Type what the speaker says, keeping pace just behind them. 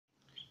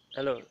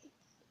Hello,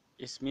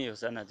 it's me,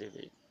 Hosanna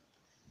David.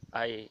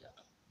 I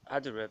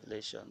had a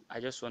revelation.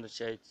 I just want to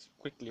share it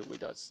quickly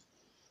with us.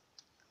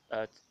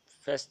 Uh,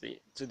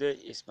 Firstly, today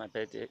is my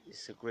birthday.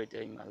 It's a great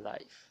day in my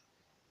life.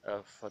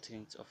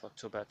 14th of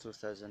October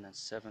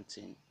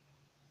 2017.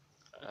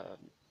 Um,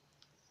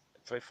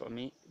 Pray for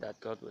me that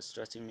God will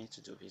strengthen me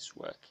to do His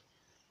work,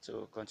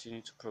 to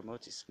continue to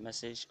promote His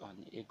message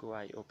on Ego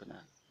Eye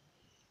Opener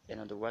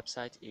and on the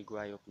website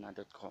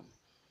egoeyeopener.com.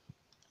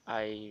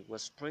 I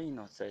was praying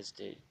on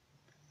Thursday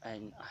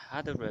and I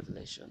had a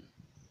revelation.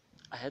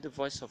 I heard the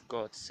voice of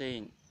God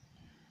saying,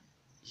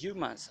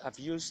 humans have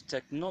used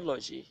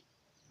technology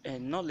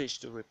and knowledge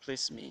to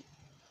replace me.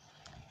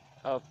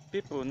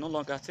 People no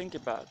longer think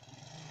about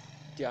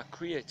their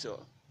creator.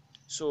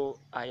 So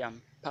I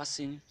am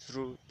passing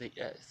through the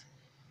earth.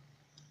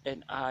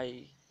 And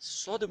I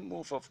saw the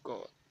move of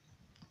God.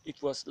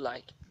 It was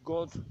like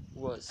God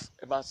was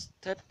about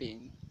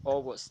stepping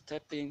or was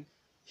stepping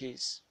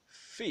his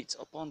feet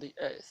upon the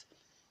earth.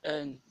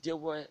 And there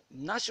were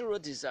natural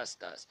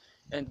disasters.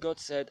 And God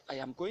said, I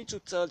am going to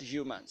tell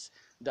humans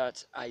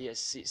that I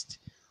exist.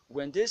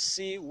 When they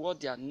see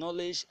what their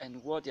knowledge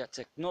and what their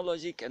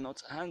technology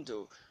cannot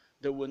handle,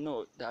 they will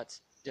know that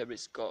there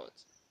is God,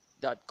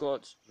 that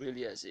God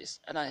really exists.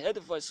 And I heard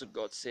the voice of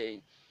God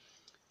saying,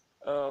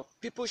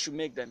 people should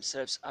make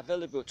themselves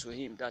available to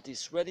him, that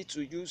is ready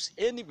to use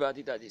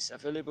anybody that is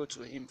available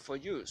to him for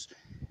use.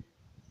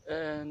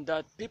 And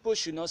that people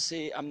should not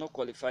say, I'm not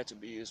qualified to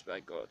be used by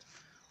God.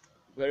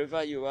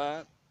 Wherever you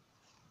are,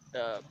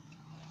 uh,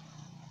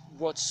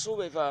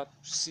 whatsoever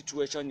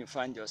situation you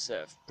find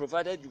yourself,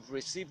 provided you've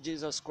received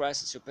Jesus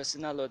Christ as your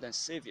personal Lord and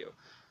Savior,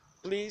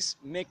 please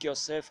make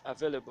yourself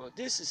available.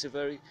 This is a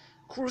very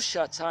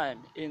crucial time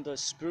in the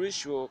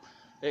spiritual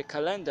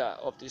calendar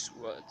of this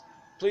world.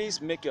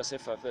 Please make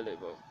yourself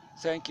available.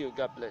 Thank you.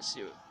 God bless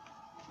you.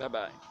 Bye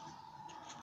bye.